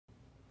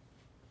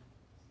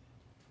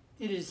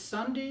It is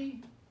Sunday,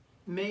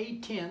 May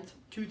 10th,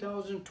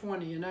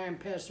 2020, and I am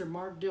Pastor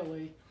Mark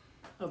Dilley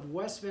of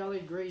West Valley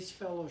Grace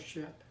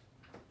Fellowship.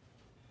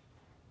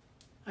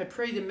 I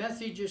pray the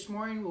message this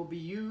morning will be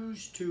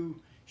used to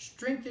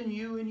strengthen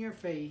you in your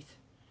faith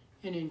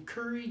and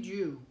encourage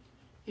you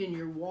in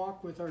your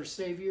walk with our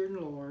Savior and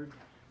Lord,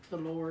 the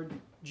Lord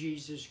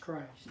Jesus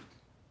Christ.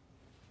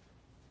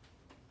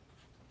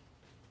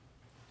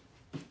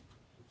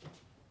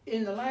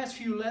 In the last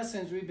few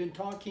lessons, we've been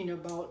talking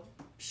about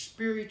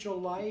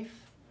spiritual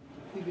life.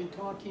 We've been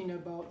talking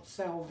about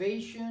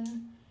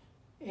salvation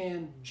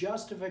and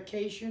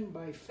justification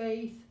by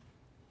faith.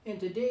 And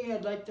today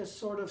I'd like to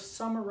sort of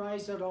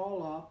summarize it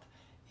all up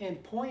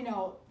and point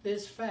out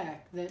this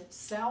fact that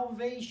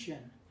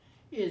salvation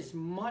is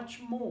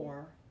much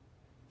more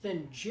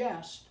than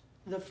just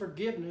the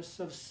forgiveness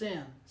of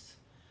sins.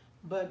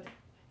 But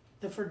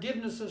the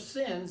forgiveness of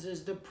sins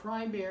is the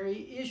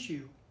primary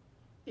issue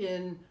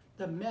in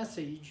the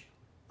message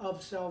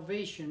of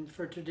salvation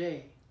for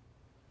today.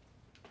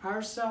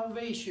 Our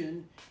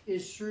salvation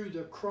is through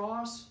the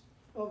cross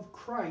of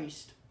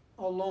Christ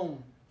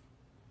alone.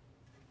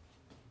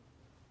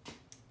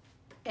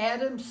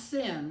 Adam's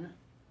sin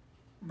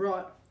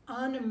brought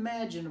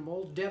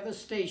unimaginable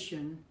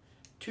devastation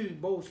to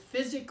both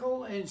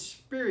physical and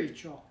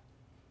spiritual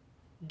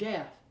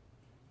death,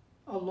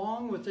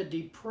 along with a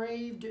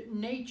depraved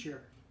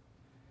nature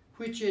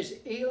which has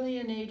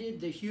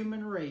alienated the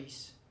human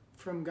race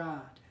from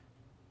God.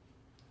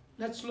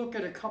 Let's look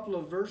at a couple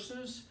of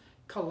verses.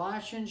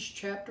 Colossians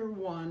chapter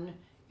 1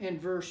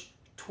 and verse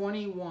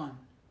 21.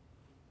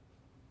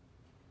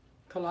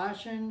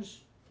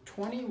 Colossians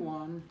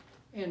 21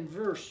 and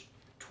verse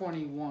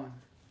 21.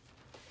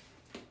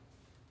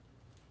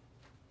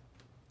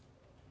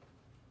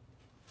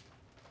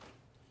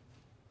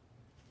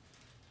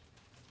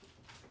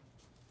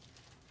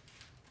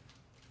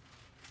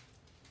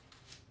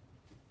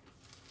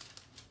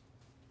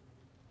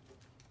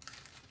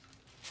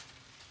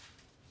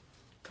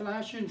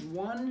 Colossians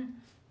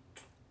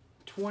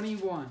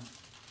 1:21.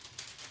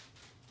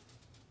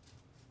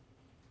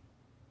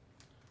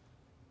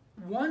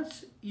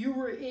 Once you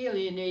were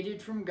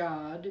alienated from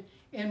God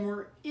and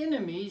were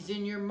enemies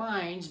in your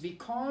minds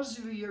because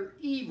of your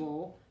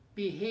evil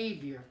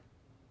behavior.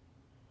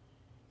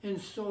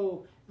 And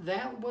so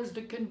that was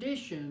the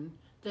condition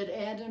that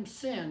Adam's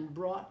sin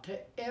brought to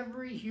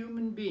every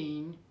human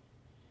being.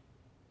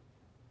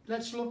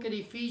 Let's look at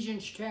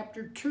Ephesians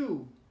chapter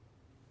 2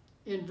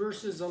 in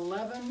verses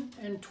 11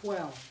 and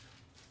 12.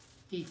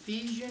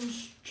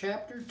 Ephesians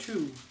chapter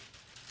 2,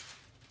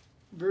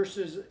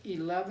 verses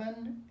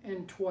 11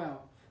 and 12.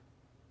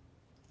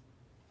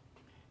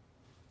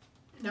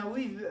 Now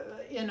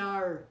in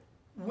our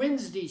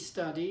Wednesday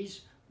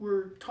studies,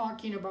 we're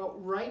talking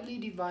about rightly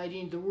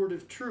dividing the word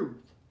of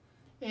truth.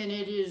 And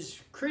it is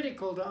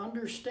critical to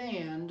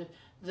understand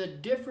the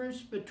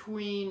difference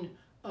between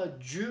a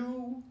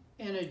Jew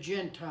and a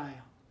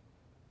Gentile.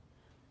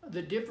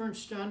 The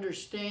difference to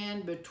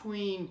understand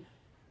between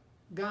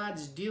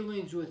God's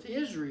dealings with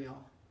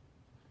Israel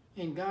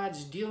and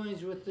God's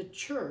dealings with the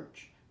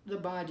church, the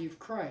body of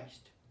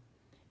Christ.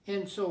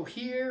 And so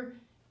here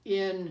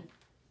in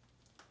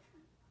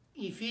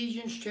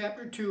Ephesians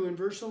chapter 2 and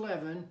verse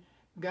 11,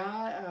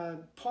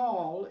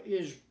 Paul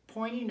is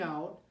pointing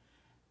out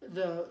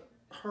the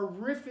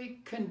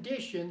horrific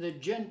condition the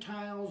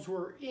Gentiles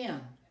were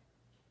in.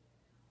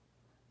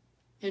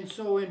 And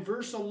so in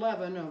verse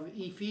 11 of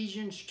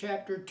Ephesians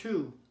chapter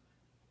 2,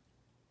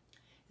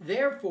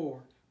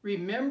 therefore,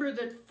 remember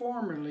that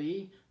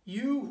formerly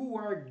you who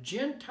are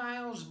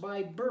Gentiles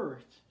by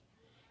birth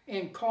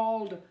and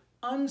called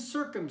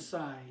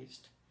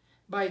uncircumcised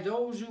by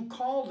those who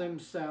call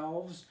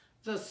themselves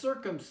the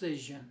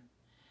circumcision,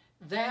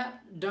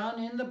 that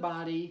done in the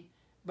body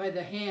by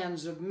the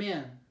hands of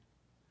men.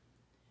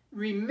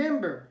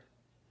 Remember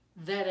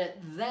that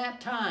at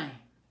that time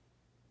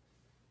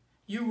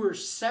you were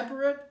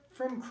separate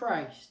from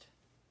Christ,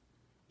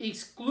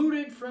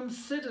 excluded from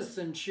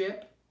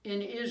citizenship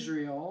in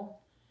Israel,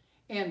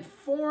 and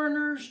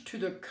foreigners to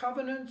the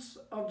covenants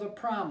of the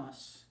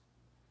promise,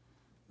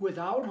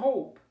 without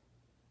hope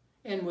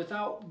and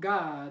without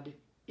God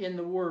in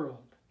the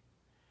world.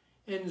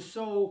 And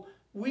so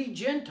we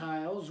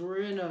Gentiles were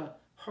in a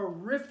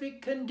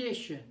horrific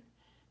condition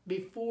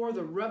before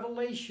the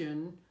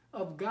revelation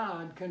of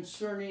God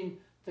concerning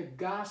the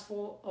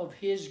gospel of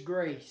His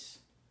grace.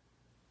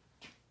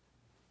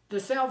 The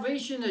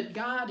salvation that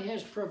God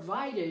has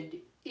provided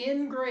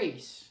in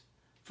grace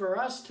for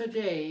us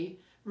today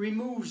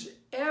removes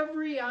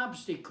every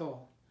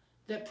obstacle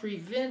that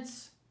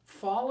prevents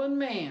fallen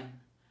man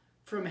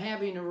from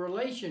having a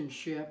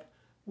relationship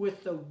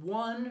with the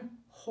one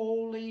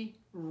holy,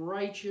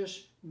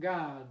 righteous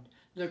God,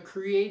 the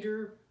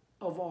creator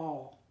of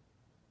all.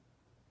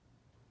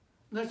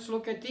 Let's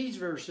look at these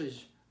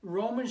verses.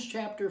 Romans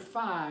chapter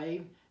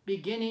 5,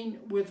 beginning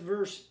with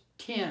verse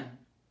 10.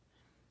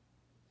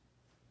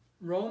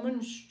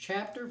 Romans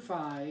chapter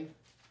 5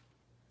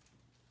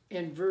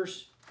 and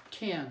verse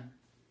 10.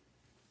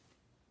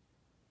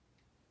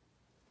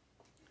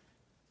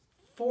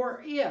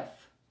 For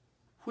if,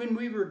 when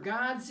we were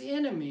God's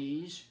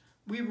enemies,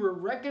 we were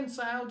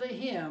reconciled to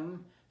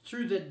him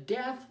through the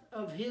death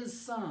of his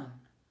Son,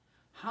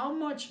 how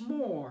much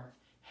more,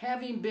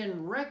 having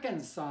been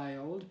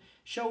reconciled,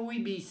 shall we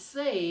be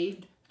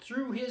saved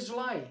through his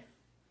life?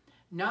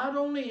 Not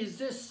only is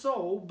this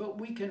so, but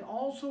we can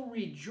also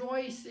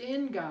rejoice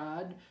in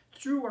God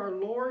through our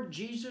Lord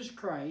Jesus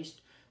Christ,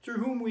 through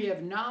whom we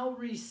have now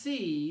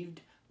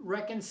received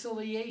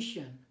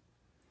reconciliation.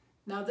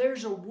 Now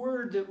there's a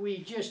word that we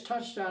just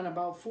touched on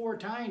about 4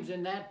 times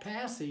in that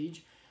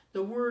passage,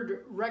 the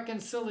word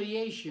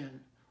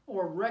reconciliation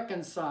or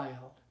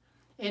reconciled.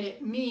 And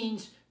it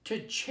means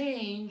to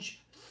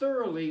change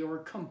thoroughly or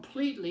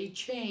completely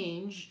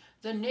change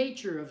the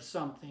nature of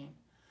something.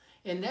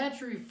 And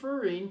that's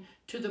referring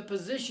to the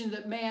position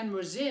that man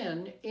was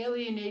in,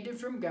 alienated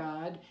from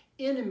God,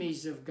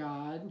 enemies of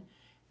God.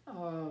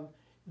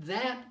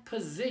 That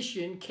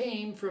position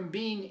came from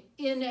being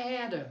in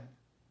Adam.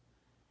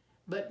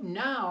 But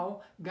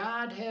now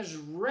God has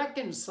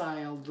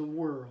reconciled the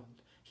world.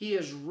 He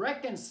has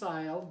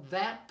reconciled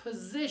that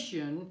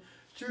position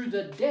through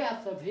the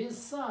death of his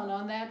Son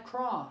on that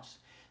cross.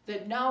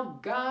 That now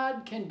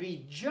God can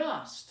be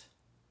just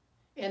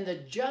and the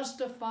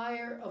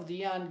justifier of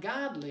the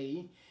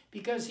ungodly,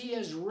 because he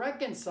has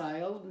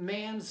reconciled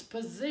man's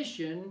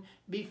position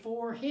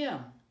before him.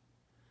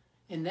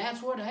 And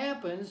that's what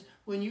happens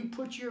when you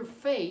put your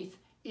faith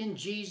in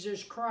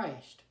Jesus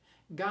Christ.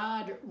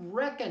 God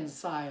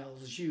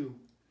reconciles you.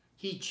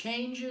 He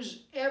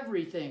changes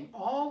everything.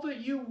 All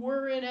that you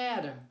were in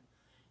Adam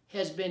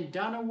has been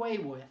done away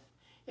with.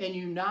 And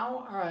you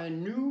now are a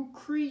new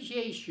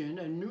creation,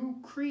 a new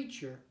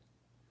creature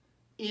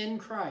in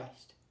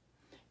Christ.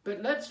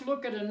 But let's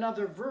look at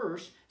another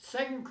verse,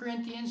 2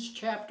 Corinthians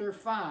chapter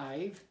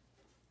 5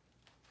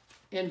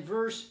 and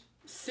verse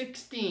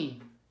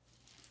 16.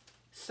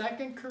 2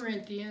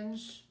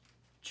 Corinthians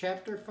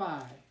chapter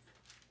 5.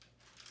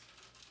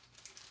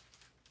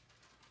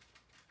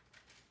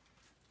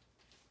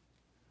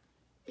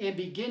 And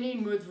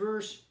beginning with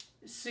verse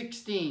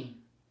 16.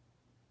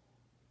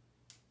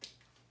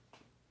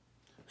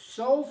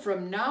 So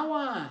from now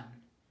on,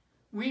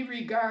 we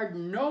regard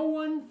no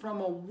one from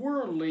a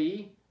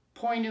worldly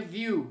point of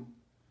view.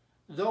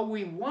 Though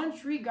we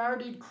once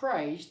regarded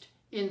Christ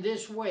in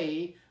this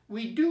way,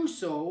 we do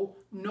so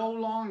no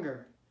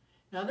longer.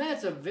 Now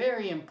that's a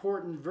very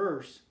important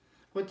verse.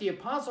 What the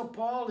Apostle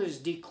Paul is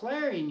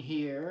declaring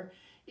here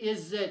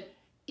is that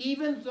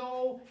even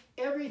though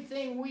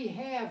everything we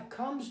have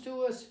comes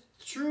to us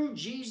through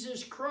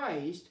Jesus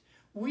Christ,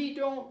 we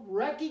don't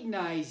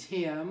recognize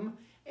him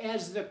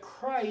as the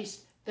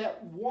Christ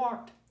that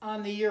walked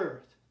on the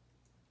earth.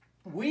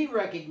 We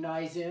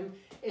recognize him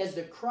as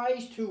the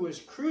Christ who was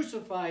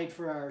crucified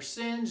for our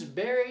sins,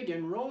 buried,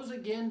 and rose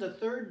again the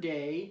 3rd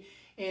day,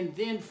 and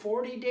then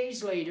 40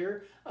 days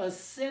later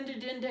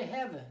ascended into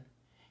heaven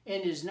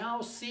and is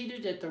now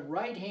seated at the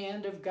right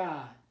hand of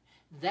God.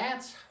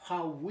 That's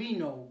how we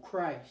know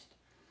Christ.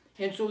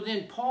 And so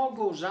then Paul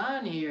goes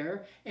on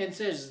here and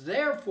says,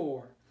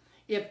 therefore,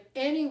 if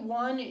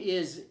anyone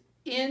is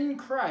in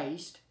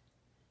Christ,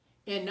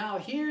 and now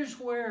here's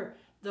where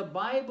the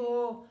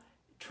Bible,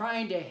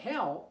 trying to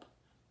help,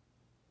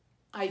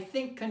 I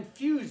think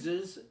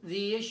confuses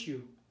the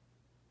issue.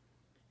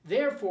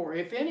 Therefore,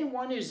 if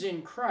anyone is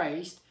in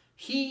Christ,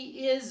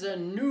 he is a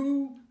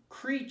new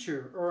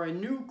creature or a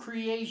new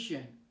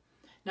creation.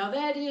 Now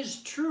that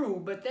is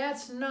true, but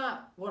that's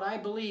not what I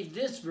believe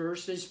this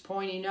verse is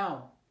pointing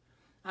out.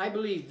 I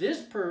believe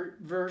this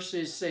verse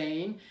is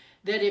saying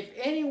that if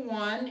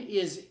anyone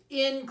is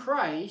in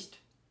Christ,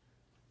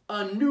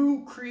 a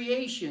new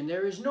creation.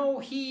 There is no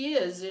he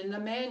is in the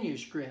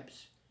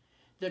manuscripts.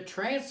 The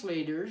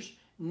translators,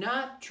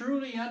 not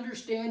truly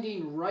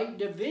understanding right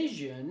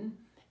division,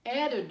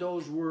 added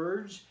those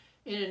words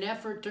in an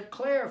effort to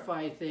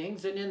clarify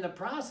things, and in the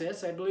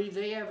process, I believe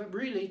they have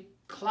really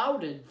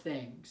clouded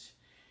things.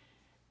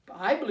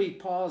 I believe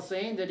Paul's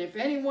saying that if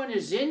anyone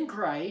is in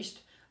Christ,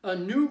 a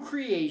new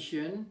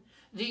creation,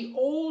 the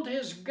old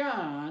has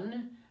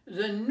gone,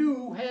 the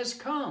new has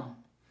come.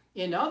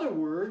 In other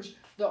words,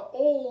 the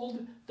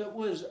old that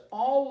was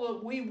all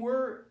that we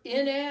were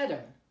in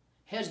Adam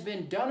has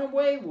been done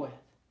away with.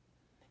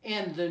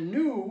 And the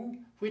new,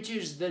 which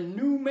is the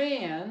new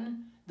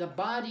man, the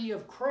body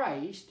of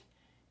Christ,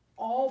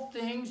 all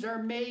things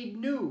are made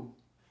new.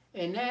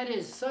 And that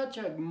is such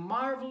a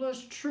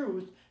marvelous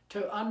truth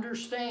to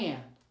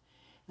understand,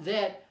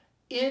 that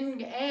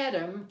in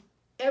Adam,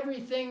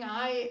 everything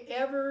I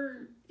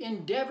ever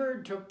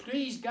endeavored to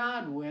please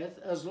God with,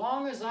 as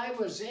long as I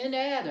was in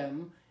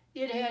Adam,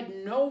 it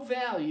had no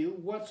value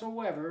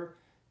whatsoever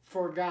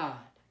for God.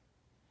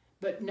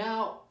 But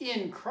now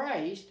in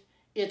Christ,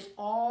 it's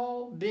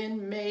all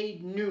been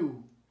made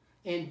new.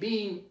 And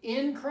being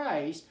in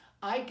Christ,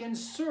 I can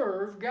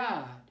serve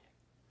God.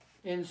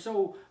 And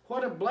so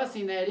what a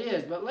blessing that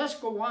is. But let's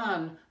go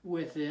on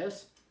with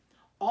this.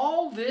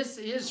 All this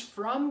is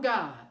from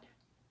God,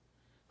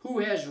 who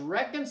has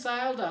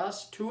reconciled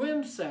us to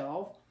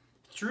himself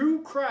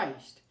through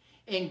Christ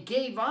and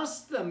gave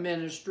us the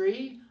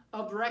ministry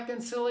of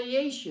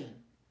reconciliation.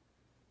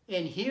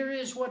 And here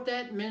is what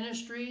that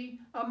ministry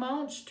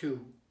amounts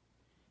to.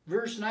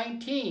 Verse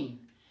 19,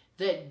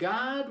 that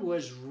God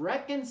was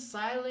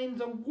reconciling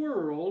the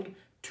world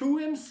to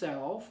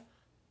himself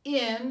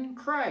in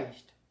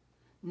Christ,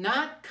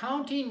 not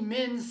counting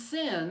men's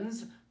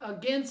sins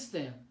against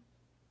them.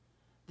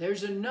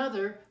 There's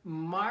another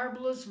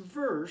marvelous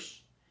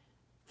verse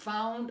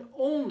found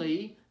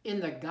only in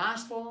the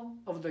gospel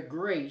of the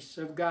grace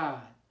of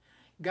God.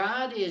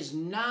 God is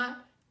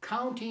not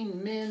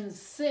counting men's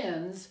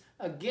sins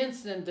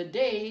against them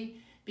today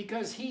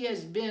because he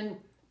has been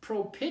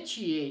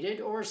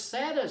propitiated or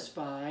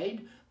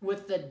satisfied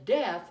with the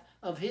death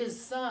of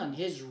his Son.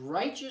 His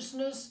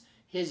righteousness,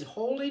 his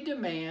holy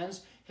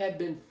demands have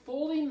been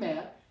fully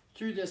met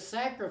through the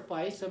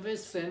sacrifice of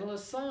his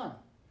sinless Son.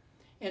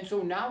 And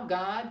so now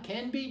God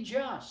can be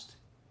just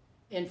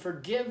and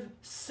forgive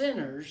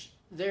sinners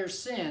their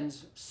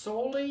sins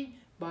solely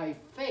by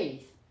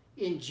faith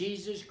in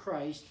Jesus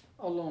Christ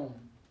alone.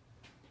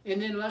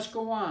 And then let's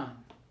go on.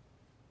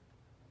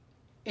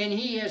 And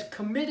he has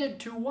committed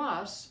to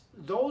us,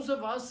 those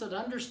of us that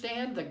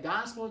understand the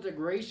gospel of the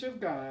grace of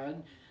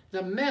God,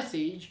 the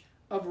message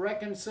of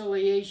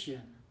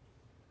reconciliation.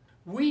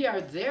 We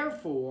are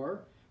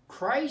therefore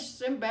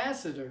Christ's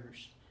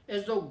ambassadors,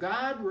 as though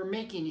God were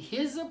making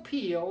his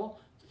appeal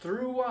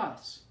through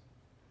us.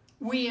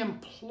 We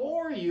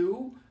implore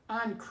you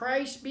on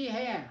Christ's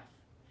behalf,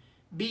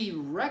 be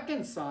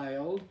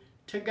reconciled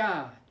to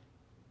God.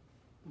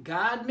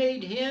 God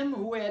made him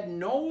who had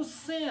no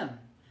sin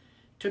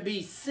to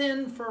be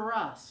sin for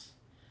us,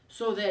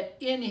 so that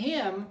in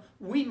him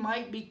we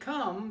might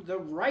become the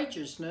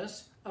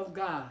righteousness of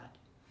God.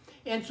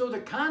 And so the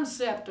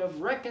concept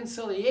of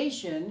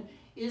reconciliation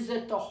is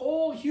that the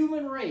whole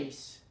human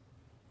race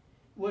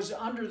was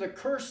under the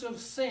curse of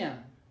sin.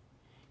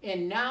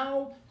 And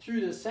now,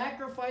 through the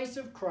sacrifice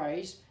of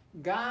Christ,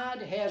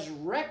 God has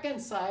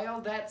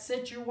reconciled that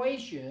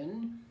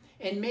situation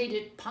and made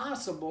it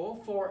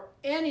possible for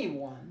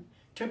anyone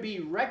to be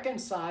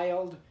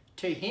reconciled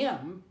to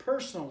him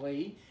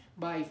personally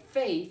by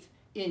faith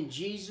in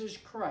Jesus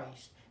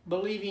Christ,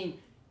 believing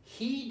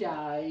he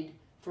died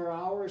for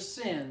our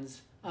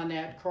sins on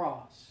that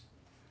cross.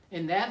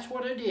 And that's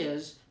what it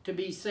is to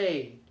be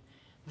saved.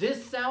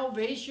 This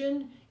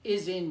salvation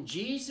is in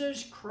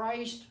Jesus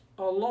Christ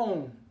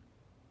alone.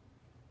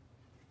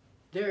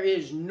 There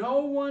is no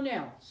one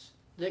else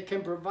that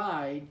can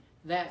provide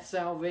that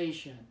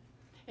salvation.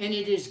 And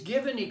it is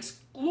given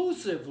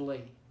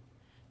exclusively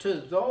to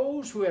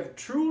those who have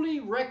truly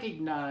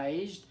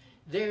recognized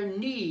their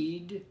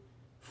need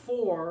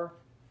for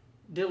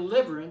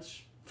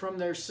deliverance from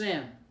their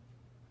sin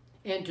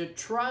and to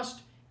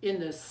trust in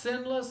the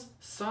sinless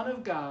Son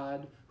of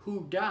God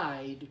who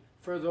died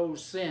for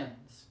those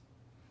sins.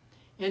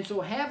 And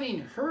so, having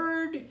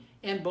heard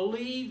and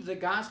believed the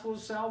gospel of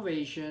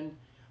salvation,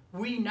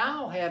 we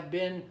now have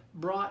been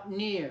brought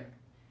near.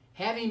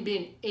 Having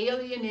been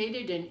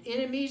alienated and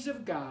enemies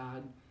of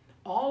God,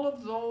 all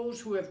of those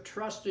who have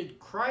trusted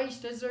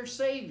Christ as their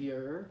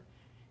Savior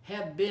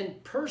have been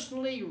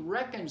personally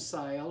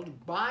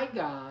reconciled by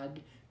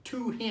God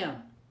to him.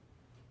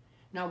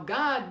 Now,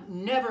 God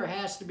never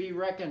has to be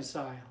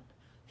reconciled.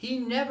 He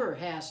never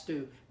has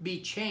to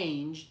be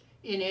changed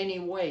in any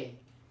way.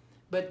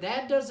 But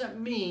that doesn't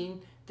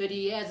mean that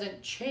he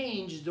hasn't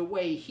changed the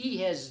way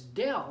he has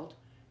dealt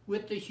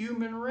with the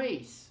human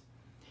race.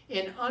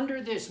 And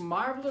under this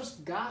marvelous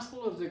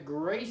gospel of the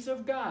grace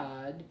of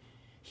God,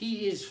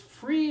 he is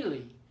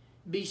freely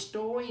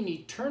bestowing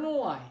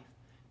eternal life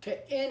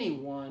to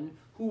anyone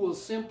who will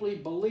simply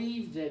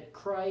believe that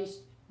Christ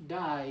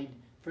died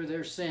for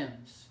their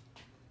sins.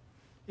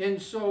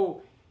 And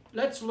so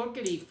let's look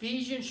at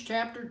Ephesians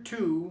chapter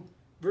 2,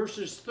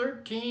 verses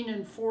 13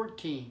 and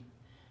 14.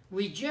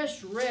 We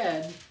just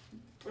read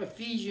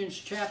Ephesians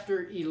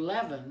chapter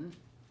 2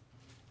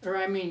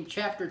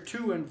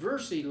 and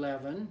verse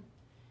 11.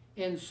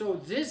 And so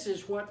this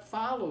is what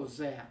follows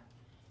that.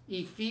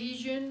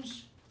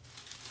 Ephesians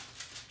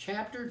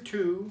chapter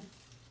 2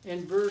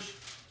 and verse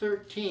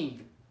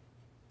 13.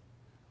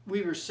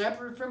 We were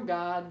separate from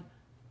God,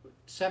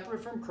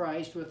 separate from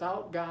Christ,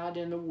 without God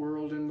in the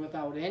world and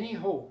without any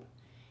hope.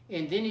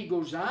 And then he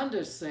goes on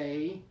to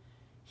say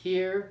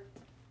here,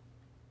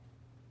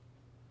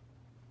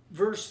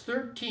 verse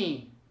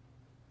 13,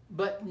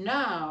 but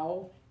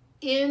now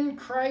in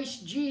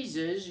Christ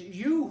Jesus,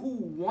 you who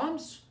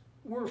once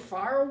were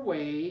far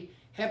away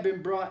have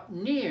been brought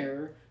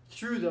near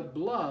through the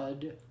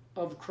blood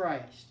of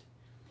Christ.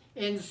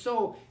 And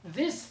so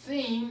this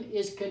theme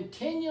is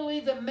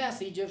continually the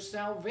message of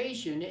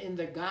salvation in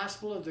the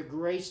gospel of the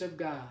grace of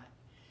God.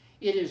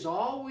 It is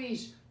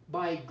always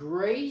by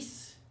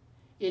grace,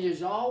 it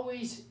is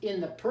always in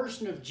the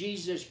person of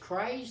Jesus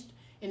Christ,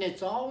 and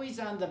it's always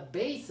on the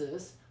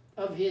basis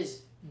of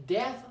his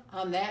death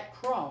on that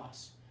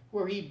cross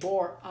where he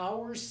bore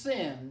our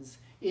sins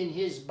in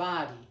his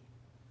body.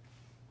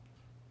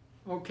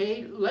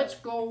 Okay, let's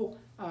go,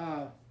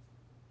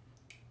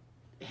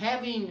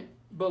 having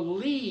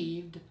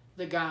believed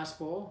the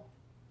gospel,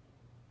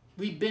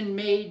 we've been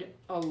made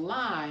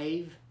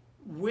alive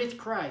with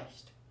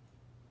Christ.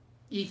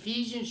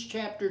 Ephesians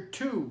chapter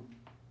 2.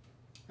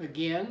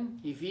 Again,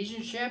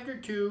 Ephesians chapter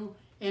 2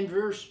 and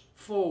verse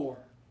 4.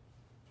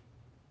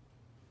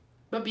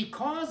 But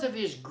because of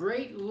his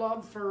great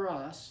love for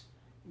us,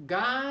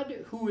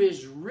 God, who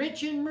is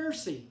rich in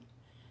mercy,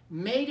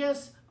 made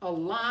us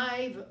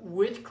alive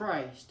with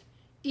Christ,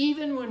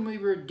 even when we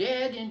were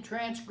dead in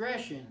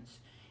transgressions.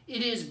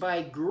 It is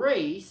by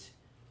grace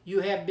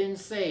you have been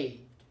saved.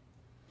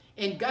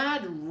 And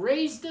God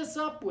raised us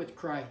up with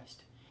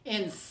Christ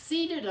and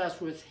seated us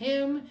with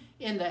him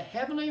in the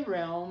heavenly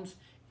realms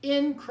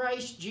in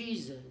Christ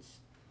Jesus,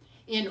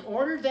 in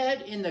order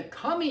that in the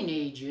coming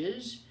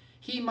ages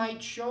he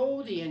might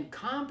show the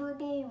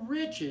incomparable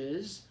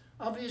riches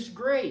of his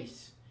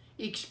grace,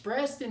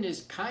 expressed in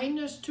his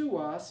kindness to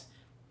us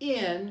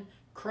in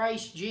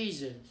Christ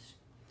Jesus.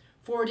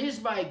 For it is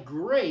by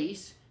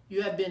grace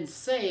you have been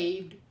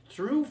saved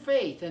through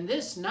faith, and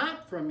this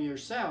not from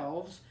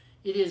yourselves,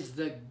 it is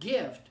the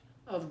gift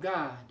of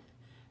God,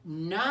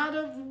 not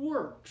of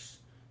works,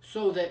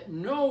 so that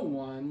no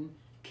one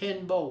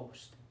can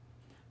boast.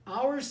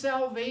 Our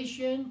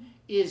salvation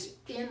is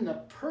in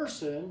the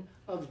person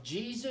of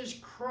Jesus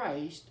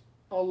Christ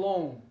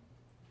alone.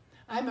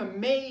 I'm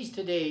amazed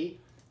today.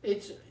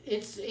 It's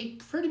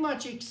pretty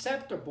much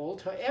acceptable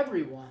to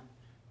everyone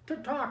to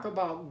talk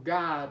about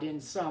God in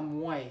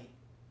some way.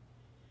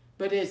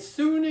 But as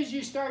soon as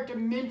you start to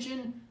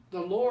mention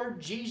the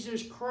Lord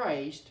Jesus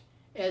Christ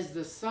as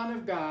the Son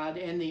of God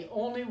and the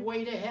only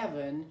way to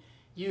heaven,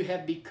 you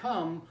have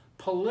become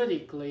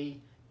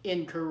politically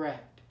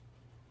incorrect.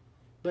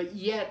 But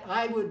yet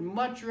I would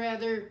much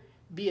rather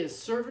be a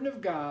servant of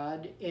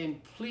God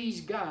and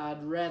please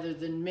God rather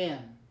than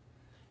men.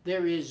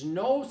 There is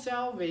no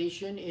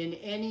salvation in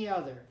any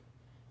other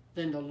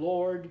than the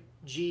Lord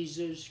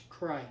Jesus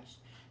Christ.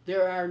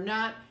 There are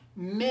not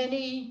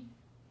many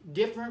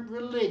different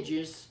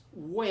religious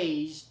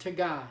ways to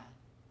God.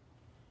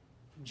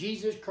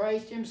 Jesus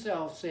Christ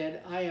himself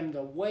said, I am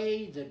the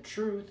way, the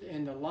truth,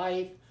 and the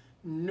life.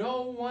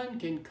 No one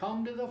can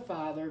come to the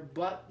Father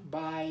but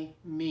by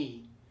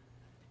me.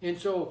 And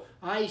so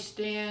I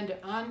stand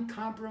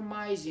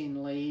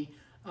uncompromisingly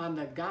on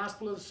the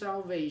gospel of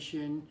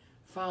salvation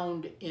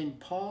found in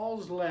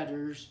Paul's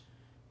letters,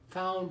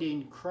 found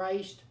in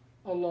Christ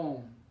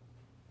alone.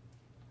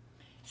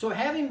 So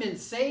having been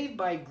saved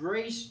by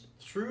grace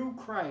through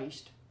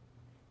Christ,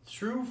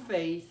 through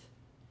faith,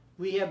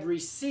 we have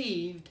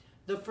received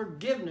the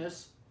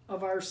forgiveness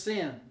of our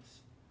sins.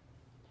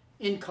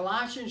 In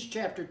Colossians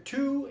chapter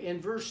 2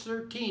 and verse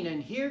 13,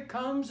 and here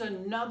comes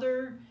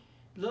another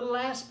little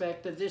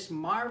aspect of this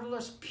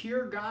marvelous,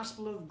 pure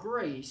gospel of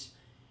grace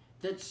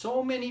that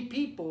so many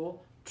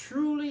people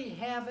truly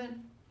haven't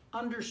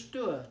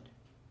understood.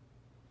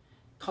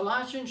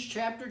 Colossians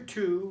chapter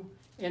 2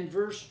 and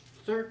verse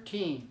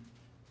 13.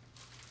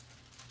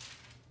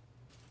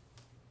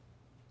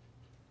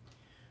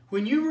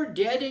 When you were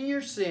dead in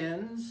your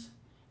sins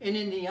and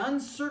in the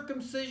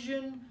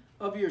uncircumcision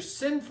of your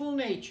sinful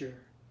nature,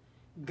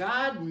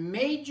 God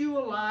made you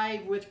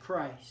alive with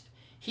Christ.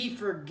 He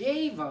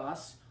forgave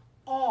us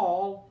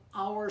all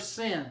our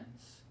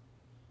sins.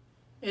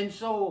 And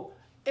so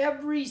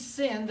every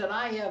sin that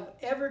I have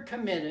ever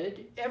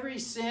committed, every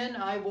sin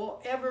I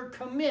will ever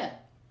commit,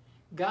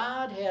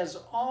 God has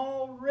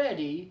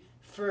already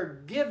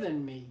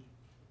forgiven me.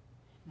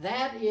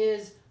 That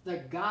is the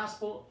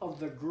gospel of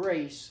the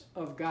grace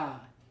of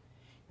God.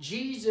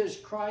 Jesus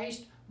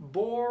Christ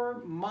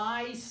bore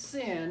my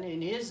sin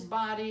in his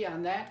body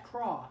on that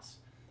cross,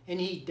 and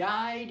he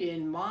died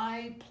in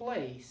my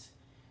place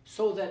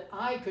so that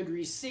I could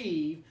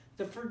receive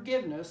the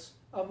forgiveness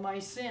of my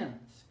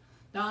sins.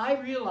 Now, I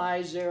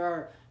realize there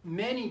are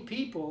many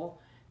people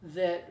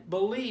that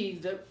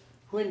believe that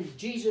when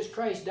Jesus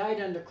Christ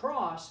died on the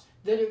cross,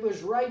 that it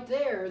was right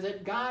there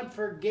that God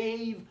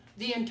forgave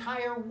the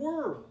entire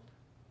world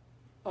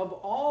of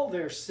all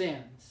their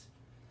sins.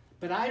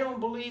 But I don't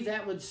believe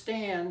that would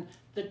stand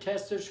the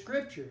test of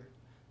Scripture.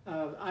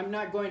 I'm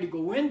not going to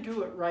go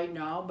into it right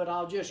now, but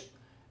I'll just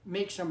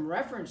make some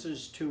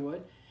references to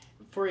it.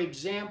 For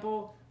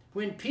example,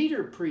 when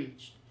Peter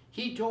preached,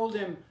 he told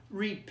them,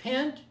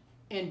 repent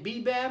and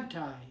be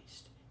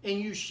baptized, and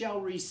you shall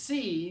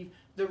receive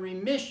the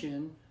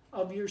remission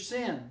of your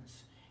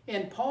sins.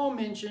 And Paul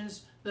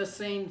mentions the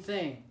same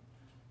thing.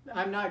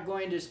 I'm not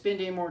going to spend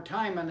any more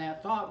time on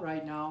that thought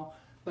right now,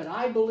 but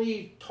I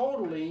believe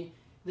totally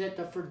that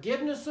the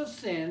forgiveness of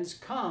sins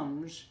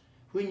comes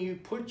when you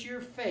put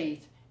your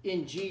faith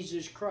in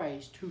Jesus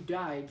Christ, who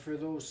died for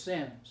those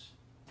sins.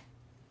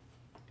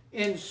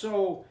 And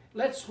so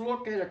let's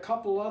look at a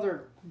couple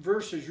other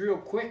verses real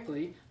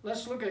quickly.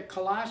 Let's look at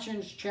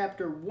Colossians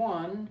chapter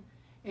 1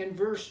 and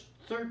verse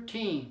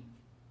 13.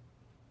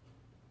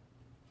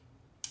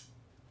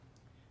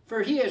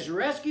 For he has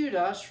rescued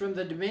us from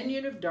the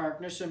dominion of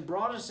darkness and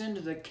brought us into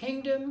the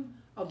kingdom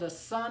of the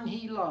Son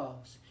he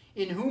loves,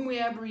 in whom we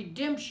have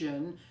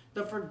redemption,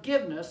 the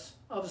forgiveness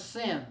of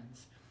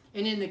sins.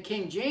 And in the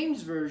King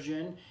James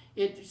Version,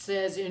 it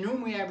says, in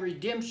whom we have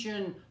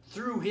redemption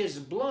through his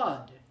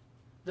blood,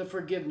 the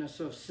forgiveness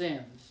of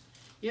sins.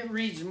 It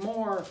reads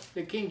more,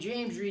 the King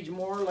James reads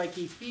more like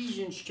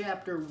Ephesians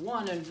chapter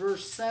 1 and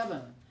verse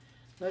 7.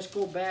 Let's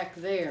go back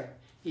there.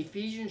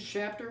 Ephesians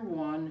chapter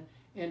 1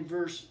 and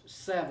verse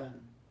 7.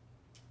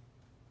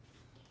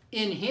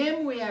 In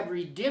him we have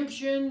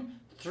redemption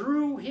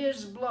through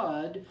his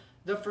blood,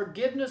 the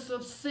forgiveness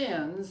of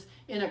sins,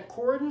 in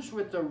accordance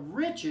with the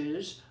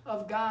riches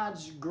of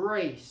God's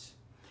grace.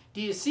 Do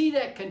you see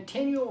that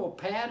continual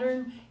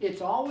pattern?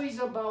 It's always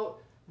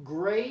about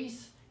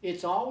grace,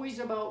 it's always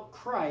about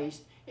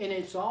Christ, and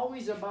it's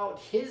always about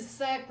his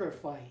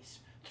sacrifice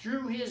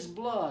through his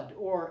blood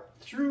or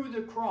through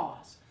the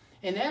cross.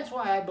 And that's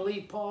why I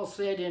believe Paul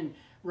said in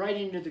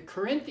writing to the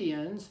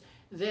Corinthians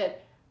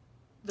that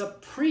the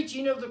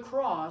preaching of the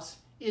cross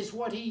is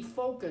what he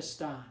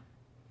focused on.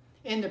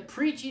 And the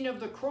preaching of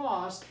the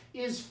cross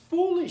is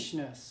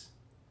foolishness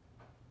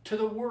to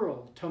the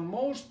world, to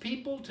most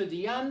people, to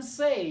the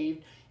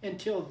unsaved,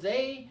 until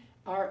they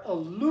are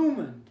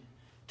illumined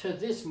to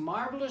this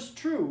marvelous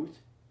truth.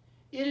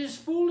 It is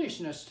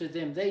foolishness to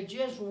them. They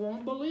just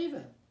won't believe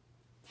it.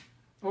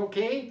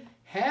 Okay?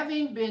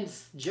 Having been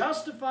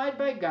justified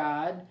by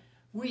God,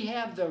 we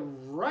have the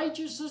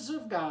righteousness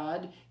of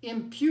God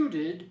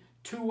imputed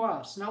to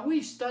us. Now,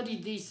 we've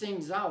studied these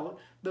things out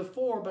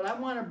before, but I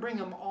want to bring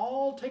them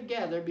all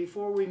together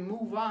before we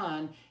move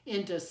on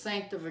into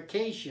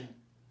sanctification.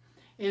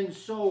 And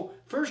so,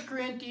 1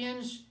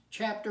 Corinthians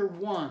chapter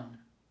 1.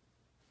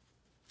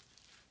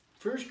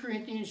 1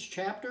 Corinthians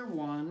chapter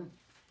 1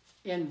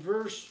 and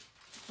verse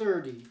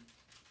 30.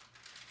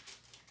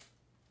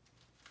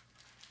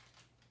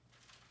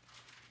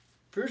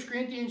 1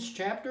 Corinthians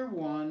chapter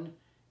 1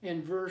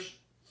 and verse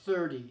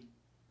 30.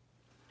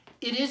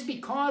 It is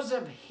because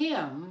of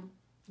him,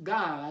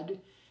 God,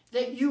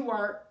 that you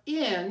are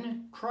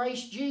in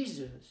Christ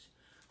Jesus,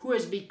 who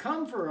has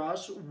become for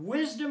us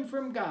wisdom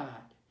from God.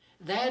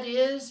 That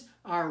is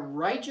our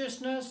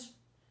righteousness,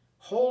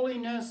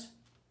 holiness,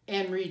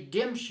 and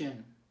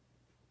redemption.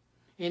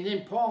 And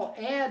then Paul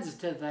adds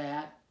to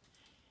that,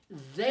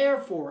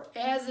 therefore,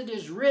 as it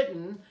is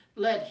written,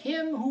 let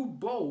him who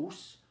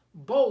boasts,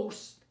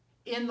 boast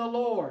in the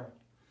Lord.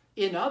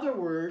 In other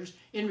words,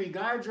 in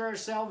regard to our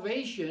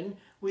salvation,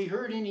 we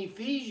heard in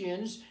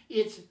Ephesians,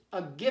 it's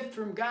a gift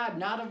from God,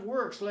 not of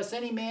works, lest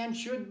any man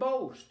should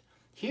boast.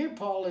 Here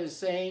Paul is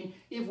saying,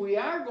 if we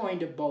are going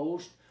to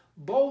boast,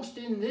 boast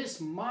in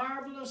this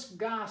marvelous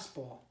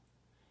gospel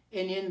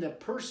and in the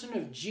person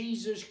of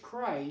Jesus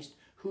Christ,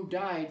 who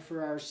died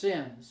for our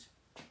sins.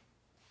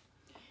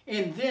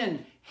 And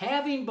then,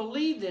 having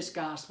believed this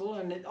gospel,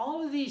 and that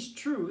all of these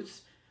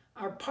truths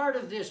are part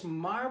of this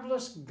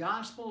marvelous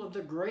gospel of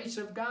the grace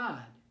of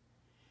God,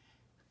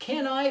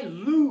 can I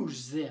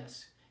lose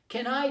this?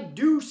 Can I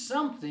do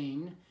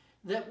something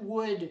that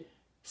would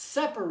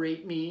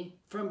separate me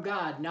from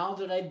God now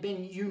that I've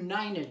been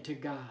united to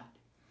God?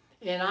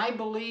 And I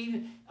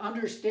believe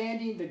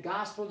understanding the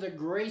gospel of the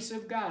grace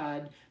of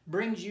God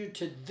brings you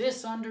to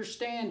this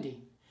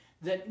understanding,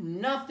 that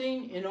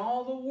nothing in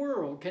all the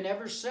world can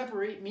ever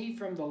separate me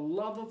from the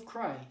love of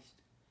Christ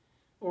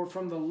or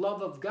from the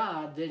love of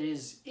God that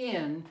is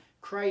in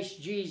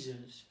Christ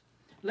Jesus.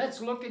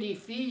 Let's look at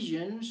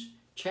Ephesians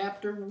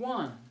chapter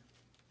 1.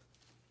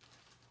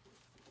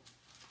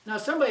 Now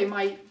somebody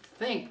might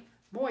think,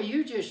 boy,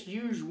 you just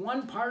use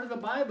one part of the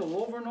Bible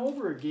over and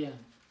over again.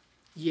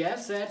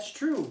 Yes, that's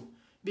true,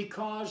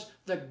 because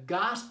the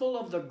gospel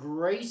of the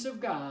grace of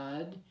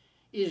God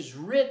is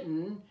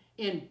written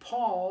in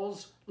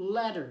Paul's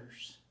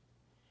letters.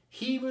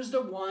 He was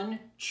the one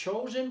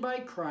chosen by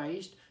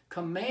Christ,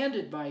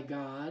 commanded by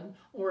God,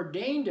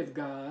 ordained of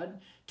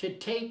God, to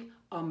take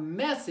a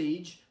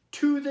message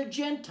to the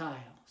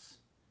Gentiles.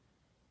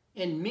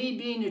 And me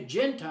being a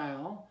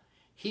Gentile,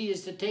 he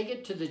is to take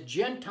it to the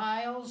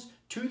Gentiles,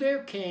 to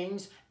their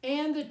kings,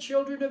 and the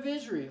children of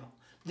Israel.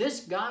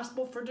 This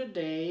gospel for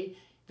today,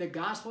 the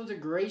gospel of the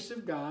grace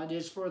of God,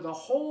 is for the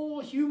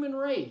whole human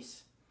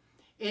race.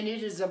 And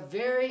it is a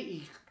very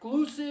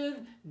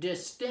exclusive,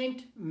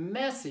 distinct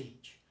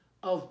message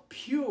of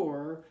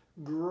pure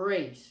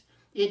grace.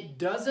 It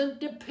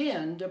doesn't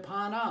depend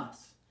upon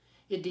us.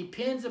 It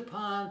depends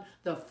upon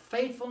the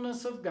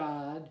faithfulness of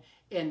God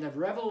and the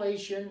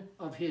revelation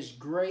of his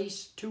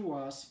grace to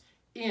us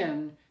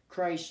in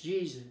Christ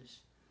Jesus.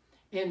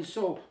 And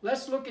so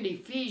let's look at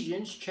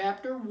Ephesians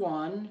chapter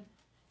 1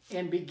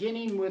 and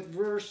beginning with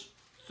verse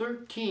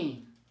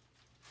 13.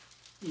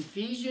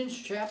 Ephesians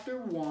chapter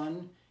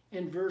 1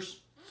 and verse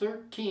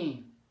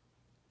 13.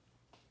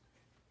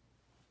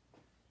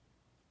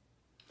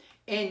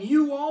 And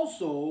you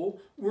also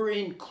were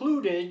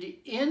included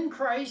in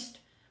Christ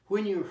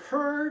when you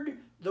heard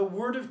the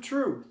word of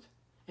truth.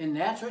 And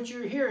that's what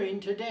you're hearing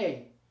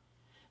today.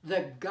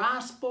 The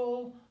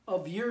gospel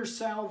of your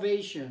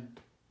salvation.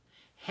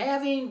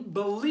 Having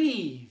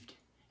believed,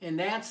 and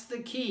that's the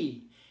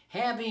key,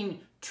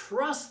 having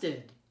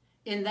trusted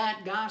in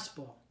that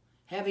gospel,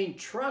 having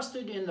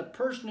trusted in the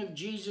person of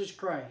Jesus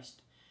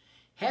Christ,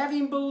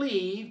 Having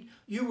believed,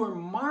 you were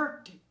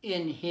marked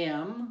in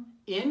him,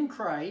 in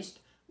Christ,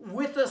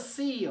 with a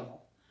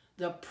seal,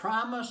 the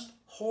promised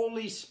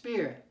Holy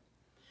Spirit,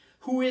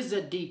 who is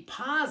a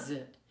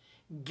deposit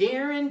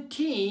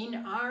guaranteeing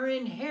our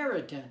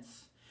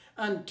inheritance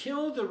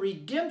until the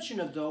redemption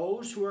of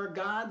those who are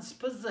God's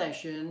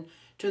possession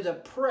to the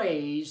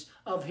praise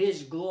of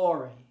his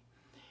glory.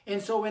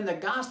 And so in the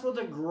gospel of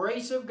the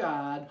grace of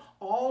God,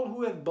 all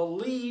who have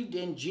believed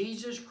in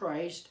Jesus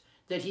Christ,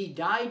 that he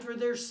died for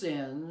their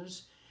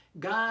sins,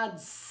 God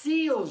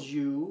seals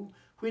you,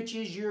 which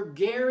is your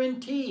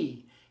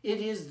guarantee. It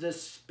is the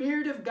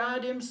Spirit of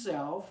God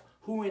himself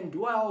who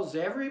indwells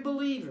every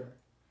believer.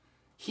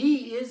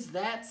 He is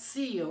that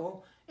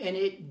seal, and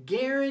it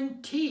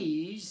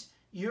guarantees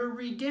your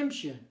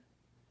redemption.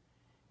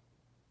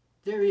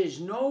 There is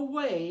no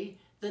way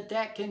that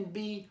that can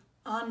be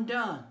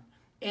undone.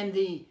 And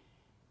the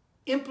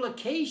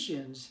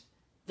implications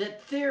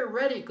that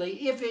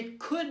theoretically, if it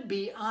could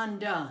be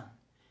undone,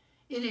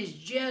 it is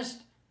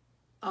just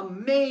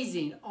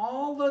amazing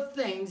all the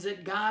things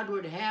that God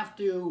would have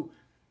to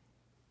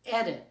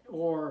edit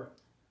or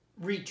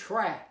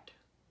retract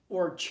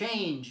or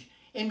change.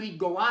 And we'd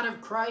go out of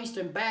Christ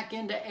and back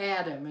into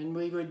Adam, and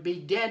we would be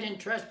dead in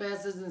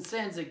trespasses and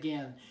sins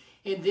again.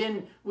 And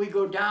then we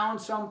go down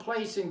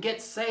someplace and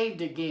get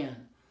saved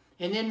again.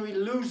 And then we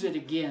lose it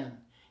again.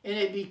 And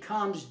it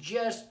becomes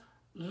just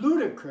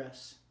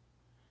ludicrous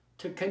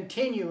to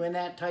continue in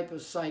that type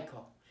of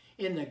cycle.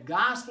 In the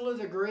gospel of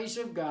the grace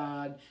of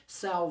God,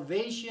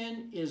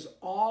 salvation is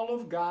all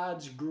of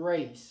God's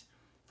grace,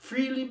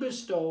 freely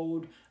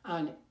bestowed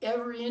on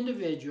every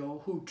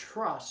individual who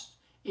trusts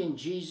in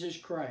Jesus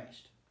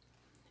Christ.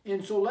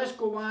 And so let's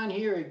go on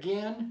here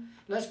again.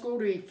 Let's go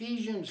to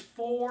Ephesians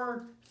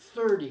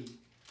 4:30.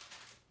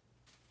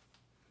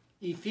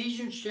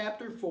 Ephesians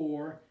chapter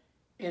 4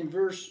 and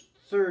verse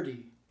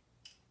 30.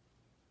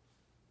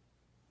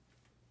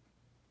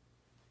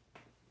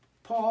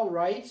 Paul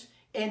writes,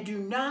 "And do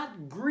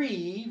not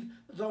grieve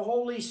the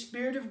Holy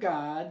Spirit of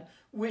God,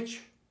 with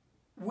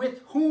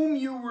whom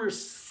you were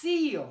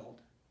sealed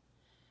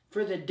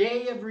for the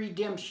day of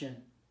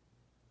redemption."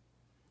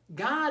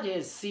 God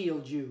has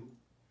sealed you.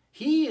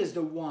 He is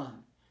the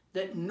one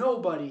that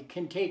nobody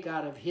can take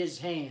out of his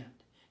hand.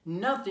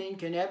 Nothing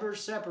can ever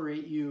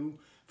separate you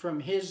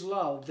from his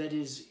love that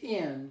is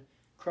in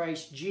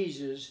Christ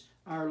Jesus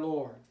our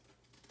Lord.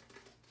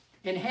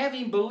 And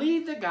having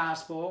believed the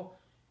gospel,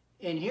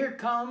 and here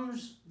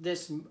comes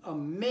this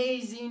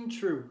amazing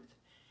truth.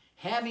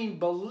 Having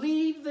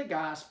believed the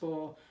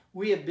gospel,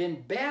 we have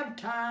been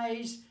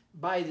baptized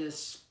by the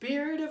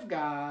Spirit of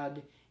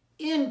God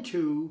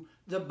into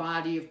the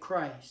body of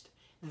Christ.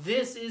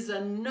 This is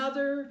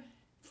another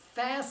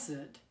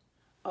facet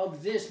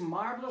of this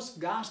marvelous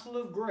gospel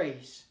of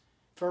grace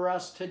for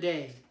us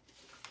today.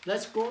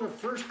 Let's go to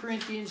 1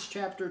 Corinthians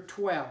chapter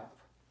 12.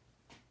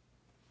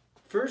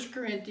 1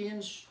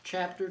 Corinthians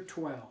chapter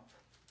 12.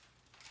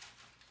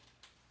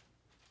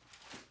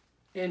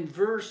 In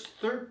verse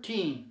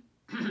 13.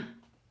 1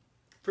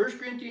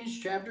 Corinthians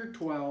chapter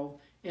 12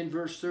 and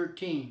verse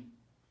 13.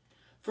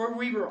 "For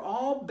we were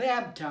all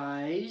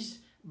baptized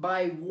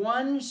by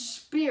one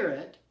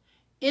Spirit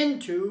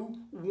into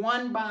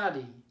one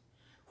body,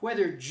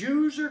 whether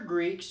Jews or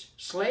Greeks,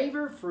 slave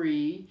or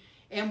free,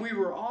 and we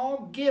were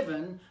all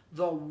given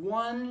the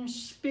one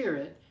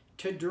Spirit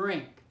to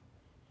drink."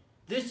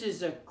 This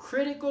is a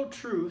critical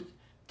truth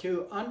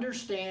to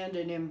understand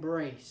and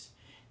embrace.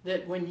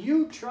 That when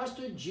you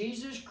trusted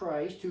Jesus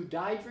Christ, who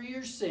died for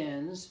your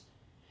sins,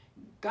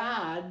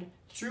 God,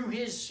 through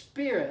his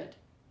Spirit,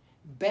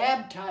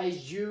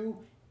 baptized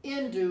you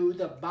into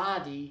the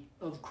body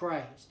of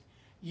Christ.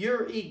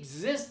 Your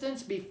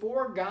existence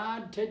before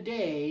God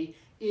today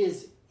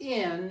is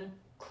in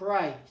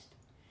Christ.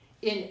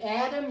 In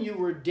Adam, you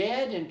were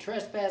dead in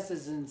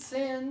trespasses and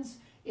sins.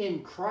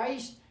 In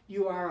Christ,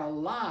 you are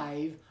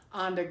alive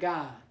unto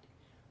God.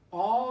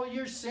 All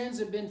your sins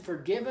have been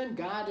forgiven.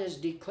 God has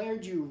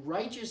declared you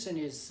righteous in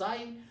his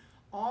sight.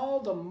 All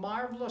the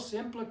marvelous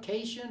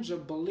implications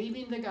of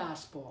believing the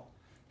gospel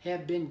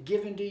have been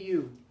given to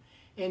you.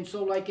 And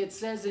so like it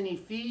says in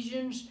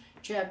Ephesians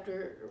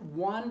chapter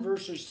 1,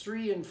 verses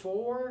 3 and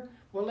 4,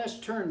 well, let's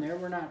turn there.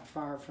 We're not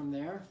far from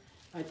there.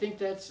 I think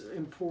that's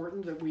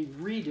important that we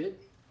read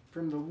it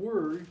from the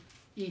Word.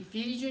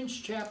 Ephesians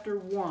chapter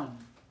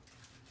 1.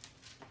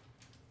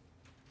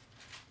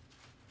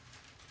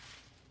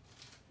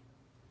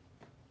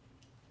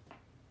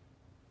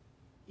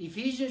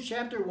 Ephesians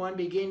chapter 1,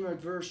 beginning with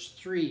verse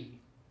 3.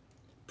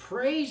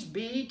 "Praise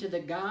be to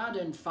the God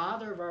and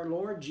Father of our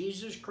Lord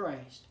Jesus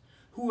Christ,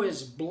 who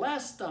has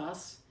blessed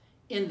us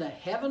in the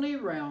heavenly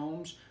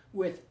realms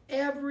with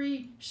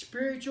every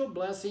spiritual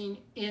blessing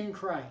in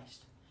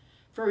Christ.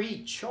 For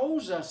he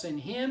chose us in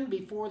him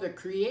before the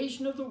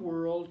creation of the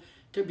world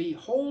to be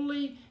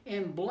holy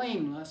and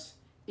blameless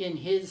in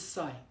his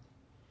sight."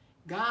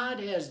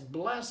 God has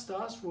blessed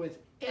us with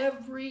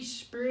every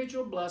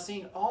spiritual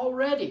blessing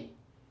already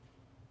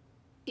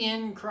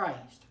in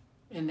Christ.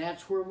 And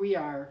that's where we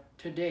are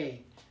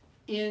today,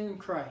 in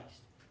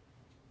Christ.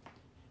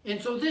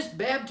 And so this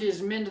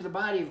baptism into the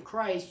body of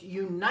Christ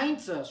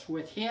unites us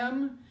with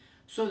him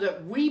so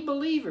that we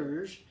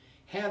believers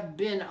have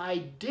been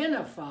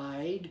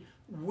identified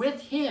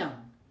with him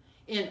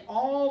in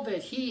all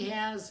that he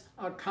has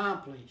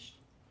accomplished.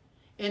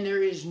 And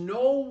there is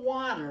no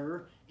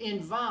water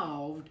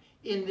involved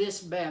in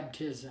this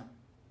baptism.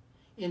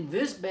 In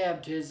this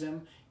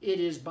baptism, it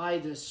is by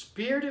the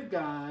Spirit of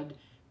God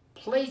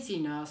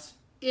placing us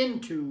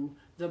into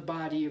the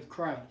body of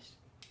Christ.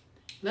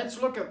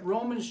 Let's look at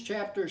Romans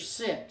chapter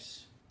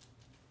 6.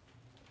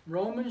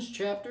 Romans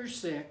chapter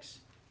 6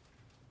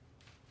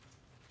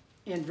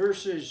 in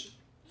verses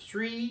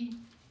 3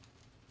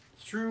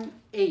 through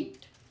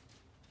 8.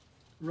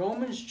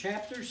 Romans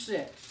chapter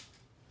 6,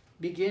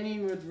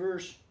 beginning with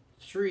verse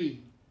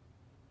 3.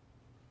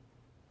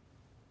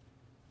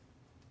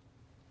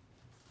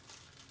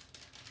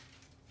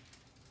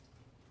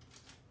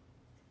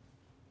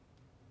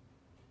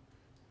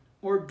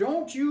 Or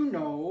don't you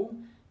know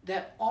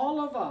that all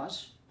of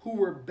us who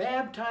were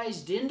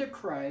baptized into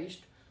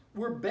Christ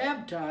were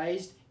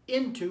baptized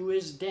into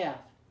his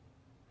death?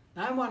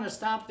 Now I want to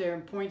stop there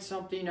and point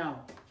something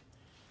out.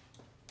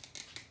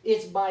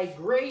 It's by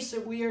grace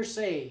that we are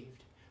saved.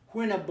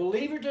 When a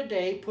believer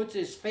today puts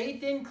his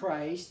faith in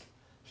Christ,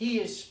 he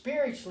is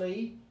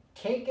spiritually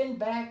taken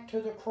back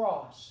to the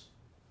cross.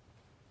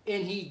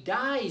 And he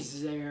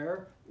dies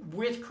there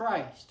with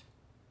Christ.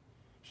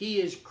 He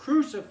is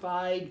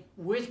crucified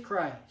with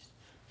Christ.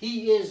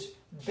 He is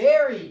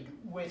buried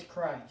with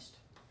Christ.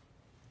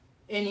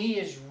 And he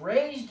is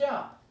raised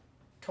up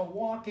to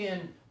walk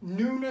in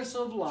newness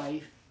of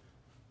life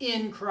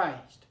in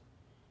Christ.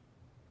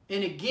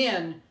 And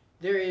again,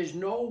 there is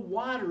no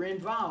water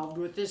involved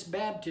with this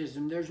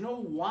baptism. There's no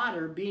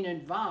water being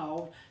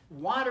involved.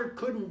 Water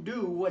couldn't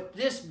do what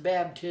this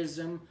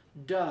baptism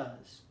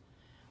does.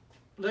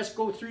 Let's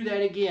go through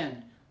that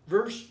again.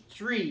 Verse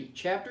 3,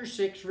 chapter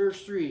 6,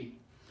 verse 3.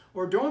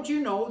 Or don't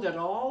you know that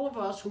all of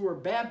us who were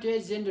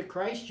baptized into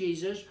Christ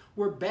Jesus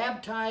were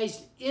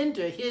baptized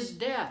into his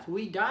death?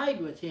 We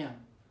died with him.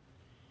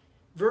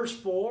 Verse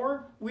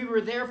 4, we were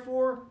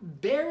therefore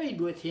buried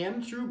with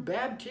him through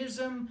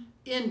baptism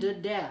into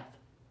death,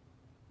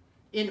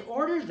 in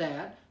order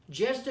that,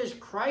 just as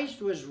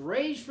Christ was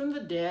raised from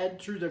the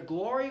dead through the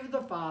glory of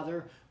the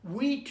Father,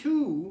 we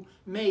too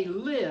may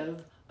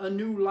live a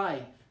new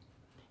life.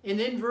 And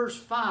then verse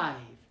 5,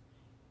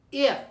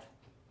 if,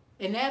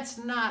 and that's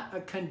not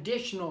a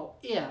conditional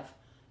if,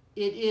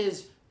 it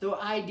is the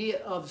idea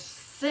of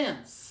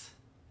since.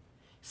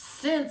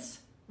 Since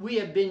we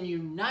have been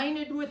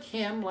united with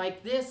him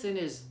like this in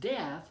his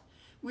death,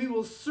 we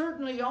will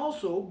certainly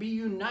also be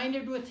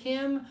united with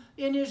him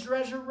in his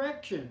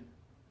resurrection.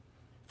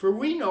 For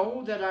we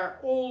know that our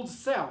old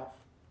self,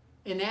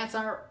 and that's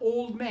our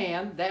old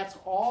man, that's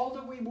all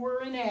that we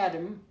were in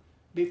Adam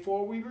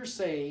before we were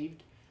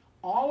saved,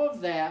 all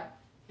of that,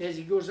 as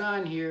he goes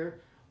on here,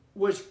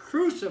 was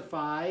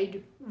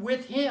crucified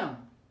with him,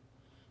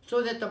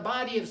 so that the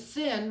body of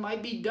sin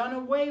might be done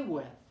away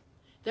with,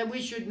 that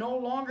we should no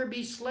longer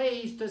be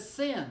slaves to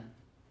sin.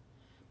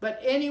 But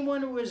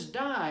anyone who has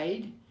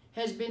died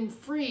has been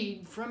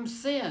freed from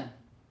sin.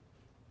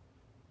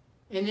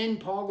 And then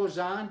Paul goes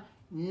on,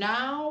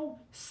 now,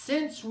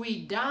 since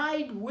we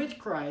died with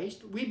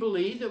Christ, we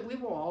believe that we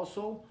will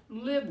also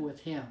live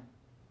with him.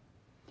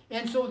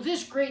 And so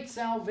this great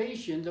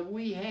salvation that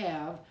we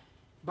have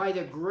by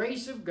the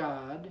grace of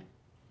God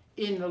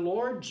in the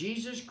Lord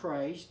Jesus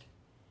Christ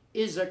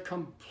is a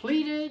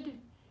completed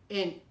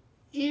and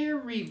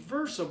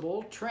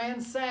irreversible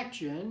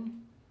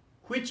transaction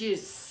which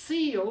is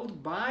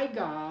sealed by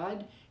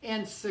God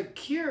and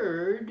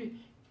secured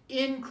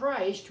in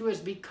Christ, who has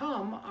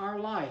become our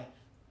life.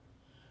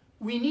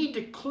 We need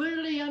to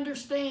clearly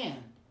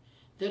understand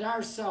that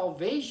our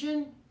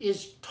salvation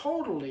is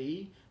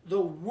totally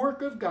the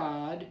work of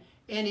God,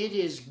 and it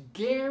is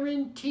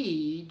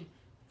guaranteed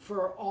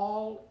for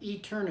all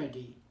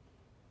eternity.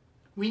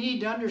 We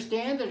need to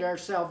understand that our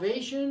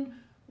salvation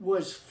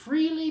was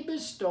freely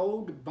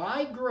bestowed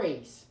by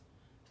grace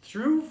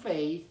through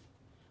faith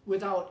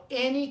without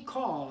any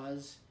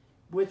cause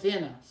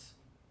within us.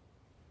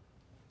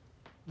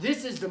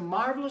 This is the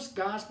marvelous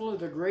gospel of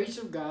the grace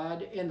of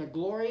God and the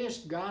glorious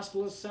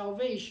gospel of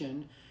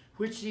salvation,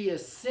 which the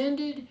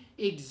ascended,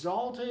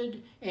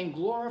 exalted, and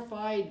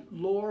glorified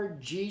Lord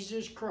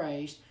Jesus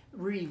Christ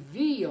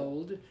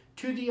revealed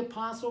to the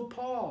Apostle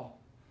Paul.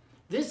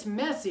 This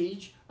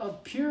message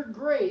of pure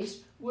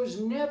grace was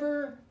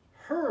never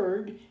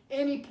heard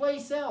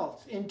anyplace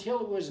else until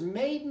it was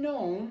made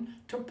known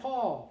to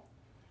Paul.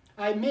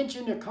 I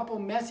mentioned a couple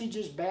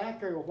messages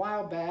back, or a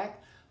while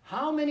back,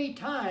 how many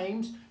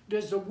times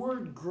does the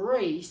word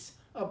grace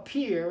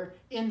appear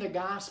in the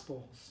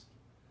Gospels?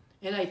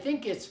 And I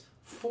think it's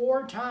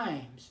 4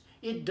 times.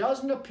 It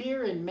doesn't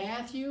appear in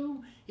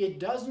Matthew, it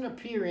doesn't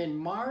appear in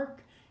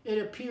Mark, it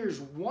appears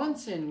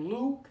once in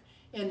Luke,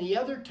 and the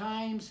other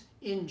times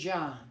in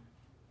John.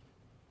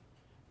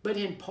 But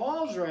in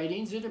Paul's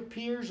writings, it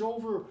appears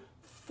over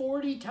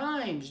 40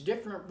 times,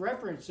 different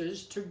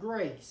references to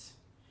grace.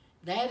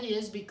 That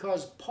is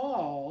because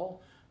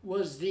Paul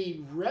was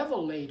the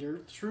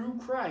revelator through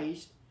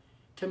Christ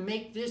to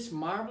make this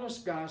marvelous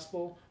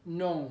gospel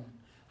known.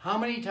 How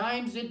many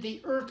times did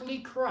the earthly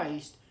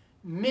Christ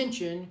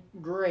mention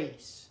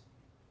grace?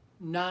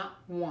 Not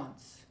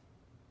once.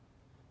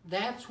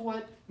 That's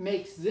what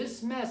makes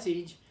this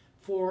message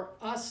for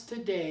us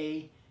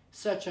today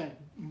such a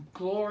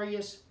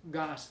glorious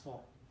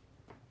gospel.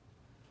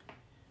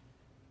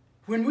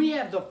 When we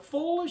have the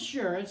full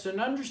assurance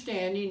and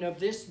understanding of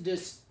this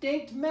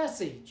distinct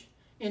message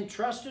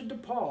entrusted to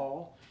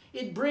Paul,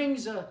 it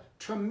brings a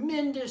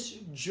tremendous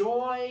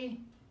joy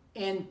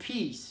and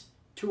peace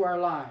to our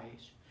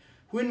lives.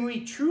 When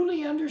we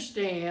truly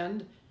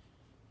understand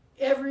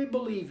every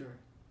believer,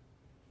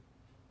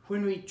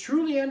 when we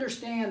truly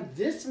understand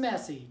this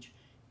message,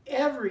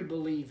 every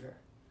believer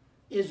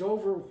is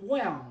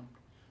overwhelmed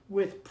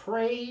with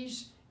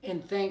praise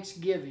and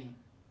thanksgiving.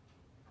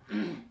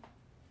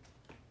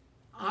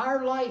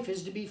 Our life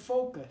is to be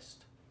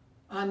focused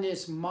on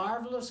this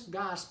marvelous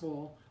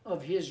gospel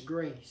of His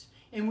grace.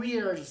 And we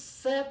are to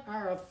set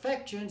our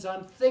affections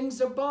on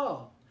things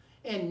above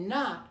and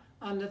not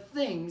on the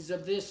things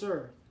of this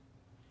earth.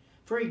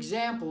 For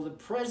example, the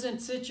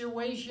present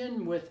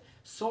situation with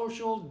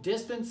social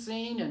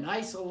distancing and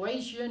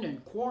isolation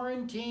and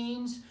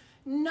quarantines,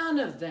 none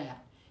of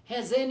that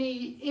has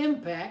any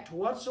impact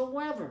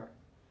whatsoever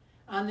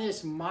on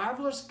this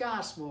marvelous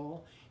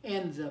gospel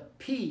and the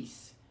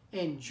peace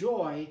and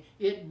joy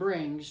it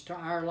brings to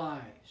our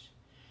lives.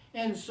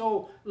 And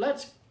so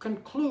let's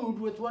conclude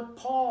with what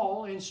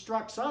Paul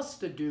instructs us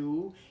to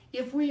do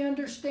if we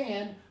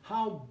understand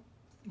how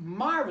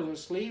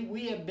marvelously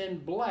we have been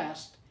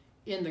blessed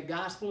in the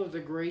gospel of the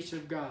grace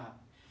of God.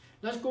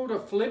 Let's go to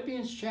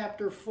Philippians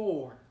chapter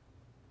 4.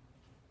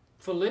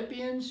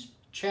 Philippians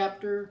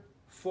chapter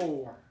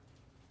 4.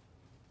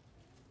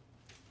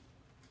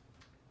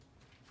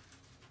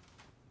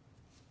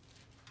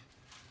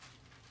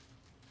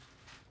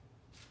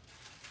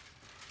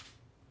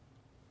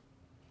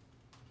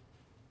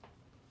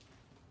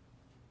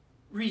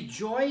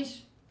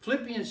 Rejoice,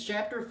 Philippians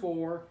chapter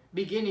 4,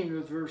 beginning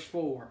with verse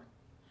 4.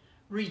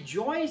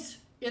 Rejoice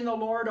in the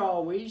Lord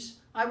always.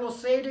 I will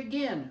say it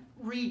again,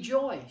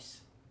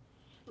 rejoice.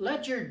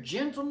 Let your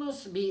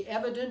gentleness be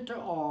evident to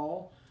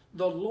all.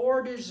 The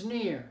Lord is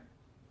near.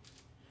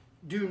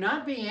 Do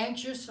not be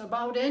anxious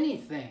about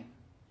anything,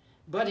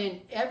 but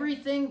in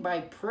everything by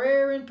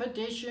prayer and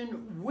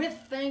petition with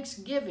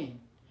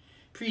thanksgiving,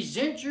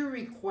 present your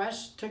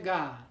requests to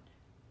God.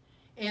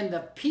 And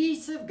the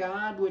peace of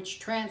God, which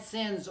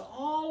transcends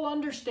all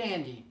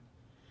understanding,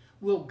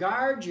 will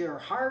guard your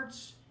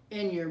hearts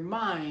and your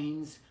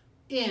minds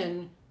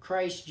in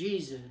Christ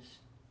Jesus.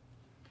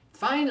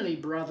 Finally,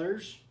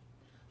 brothers,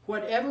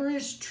 whatever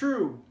is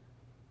true,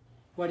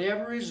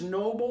 whatever is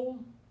noble,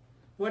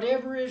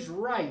 whatever is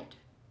right,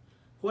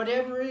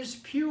 whatever is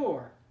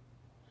pure,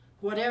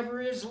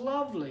 whatever is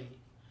lovely,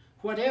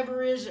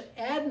 whatever is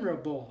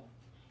admirable,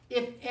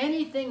 if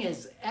anything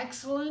is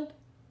excellent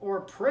or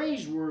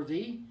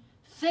praiseworthy,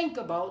 think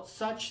about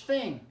such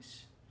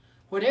things.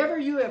 Whatever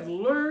you have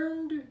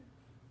learned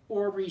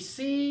or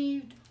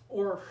received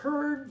or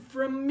heard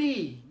from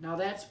me, now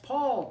that's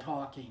Paul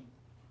talking,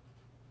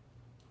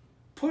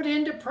 put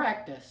into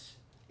practice,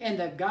 and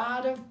the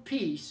God of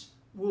peace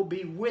will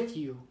be with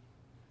you.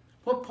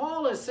 What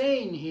Paul is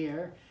saying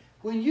here,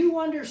 when you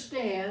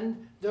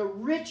understand the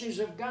riches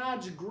of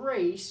God's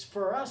grace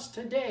for us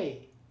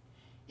today,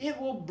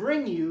 it will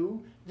bring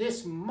you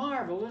this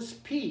marvelous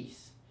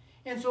peace.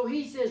 And so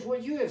he says,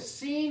 what you have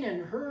seen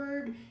and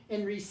heard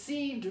and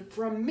received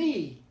from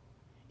me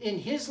in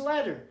his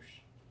letters,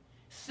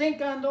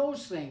 think on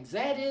those things.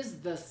 That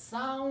is the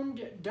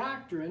sound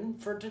doctrine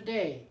for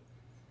today.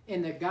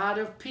 And the God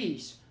of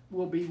peace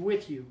will be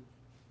with you.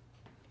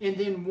 And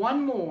then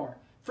one more,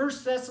 1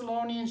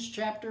 Thessalonians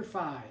chapter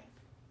 5.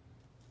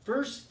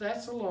 1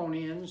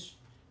 Thessalonians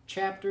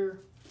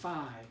chapter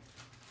 5.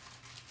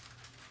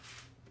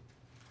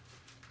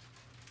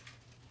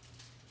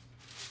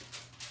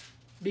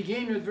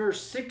 Begin with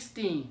verse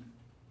 16.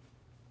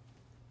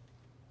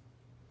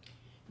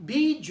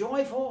 Be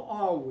joyful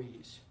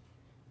always.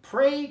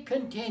 Pray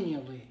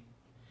continually.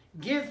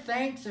 Give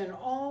thanks in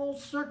all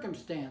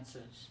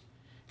circumstances.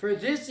 For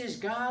this is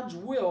God's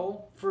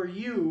will for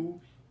you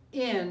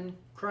in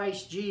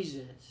Christ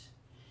Jesus.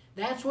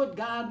 That's what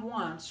God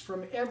wants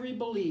from every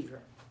believer.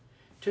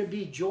 To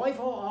be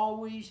joyful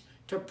always,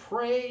 to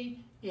pray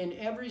in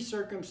every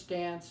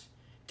circumstance,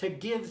 to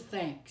give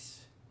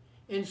thanks.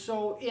 And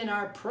so in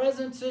our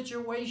present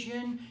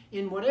situation,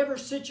 in whatever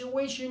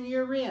situation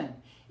you're in,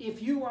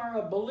 if you are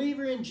a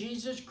believer in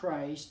Jesus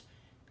Christ,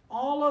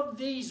 all of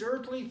these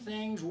earthly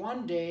things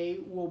one day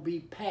will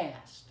be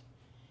past.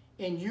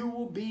 And you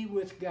will be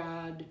with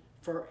God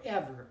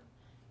forever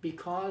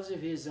because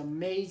of His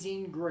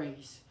amazing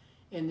grace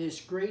and this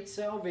great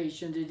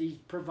salvation that He's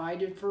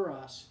provided for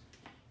us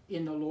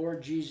in the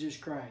Lord Jesus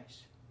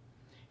Christ.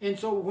 And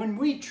so when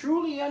we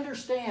truly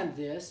understand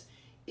this,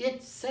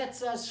 it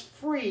sets us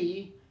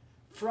free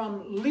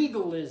from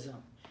legalism.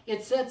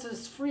 It sets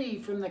us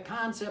free from the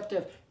concept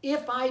of,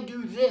 if I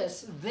do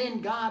this,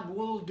 then God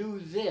will do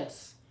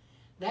this.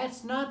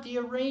 That's not the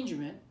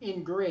arrangement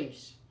in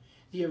grace.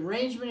 The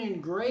arrangement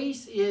in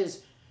grace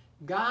is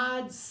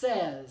God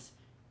says,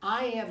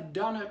 I have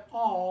done it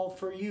all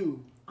for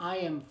you. I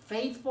am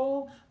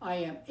faithful, I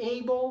am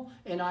able,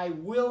 and I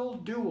will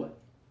do it.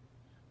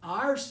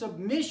 Our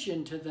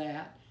submission to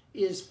that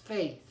is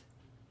faith,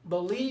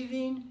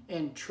 believing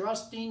and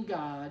trusting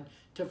God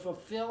to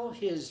fulfill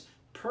His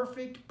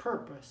perfect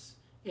purpose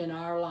in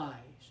our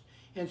lives.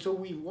 And so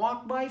we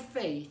walk by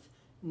faith,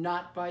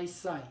 not by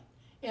sight.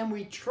 And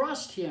we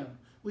trust Him.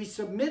 We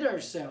submit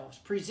ourselves,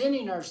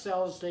 presenting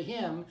ourselves to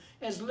Him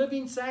as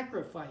living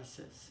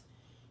sacrifices.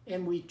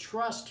 And we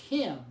trust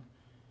Him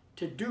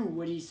to do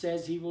what He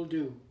says He will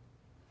do.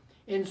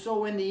 And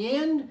so in the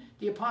end,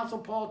 the Apostle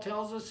Paul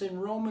tells us in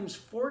Romans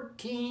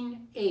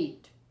 14:8,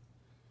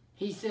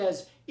 he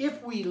says,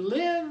 if we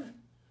live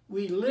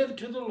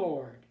to the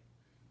Lord.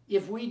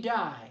 If we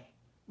die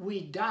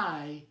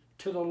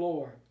to the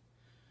Lord.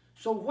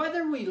 So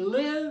whether we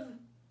live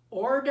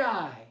or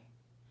die,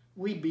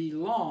 we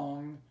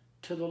belong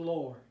to the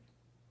Lord.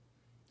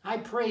 I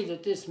pray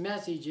that this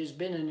message has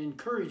been an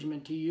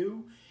encouragement to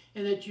you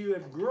and that you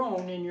have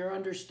grown in your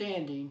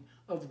understanding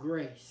of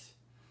grace.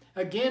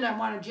 Again, I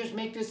want to just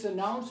make this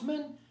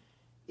announcement.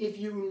 If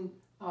you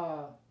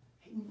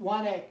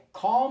want to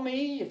call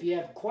me, if you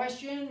have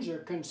questions or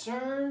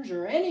concerns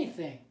or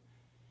anything,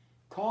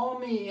 call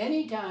me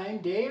anytime,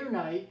 day or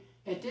night,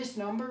 at this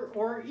number,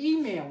 or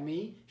email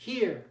me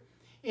here.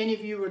 And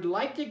if you would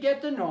like to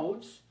get the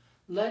notes,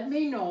 let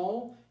me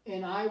know,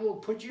 and I will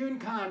put you in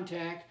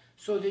contact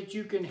so that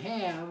you can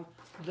have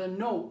the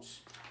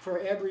notes for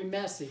every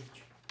message.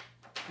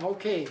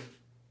 Okay,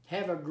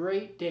 have a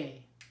great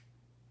day.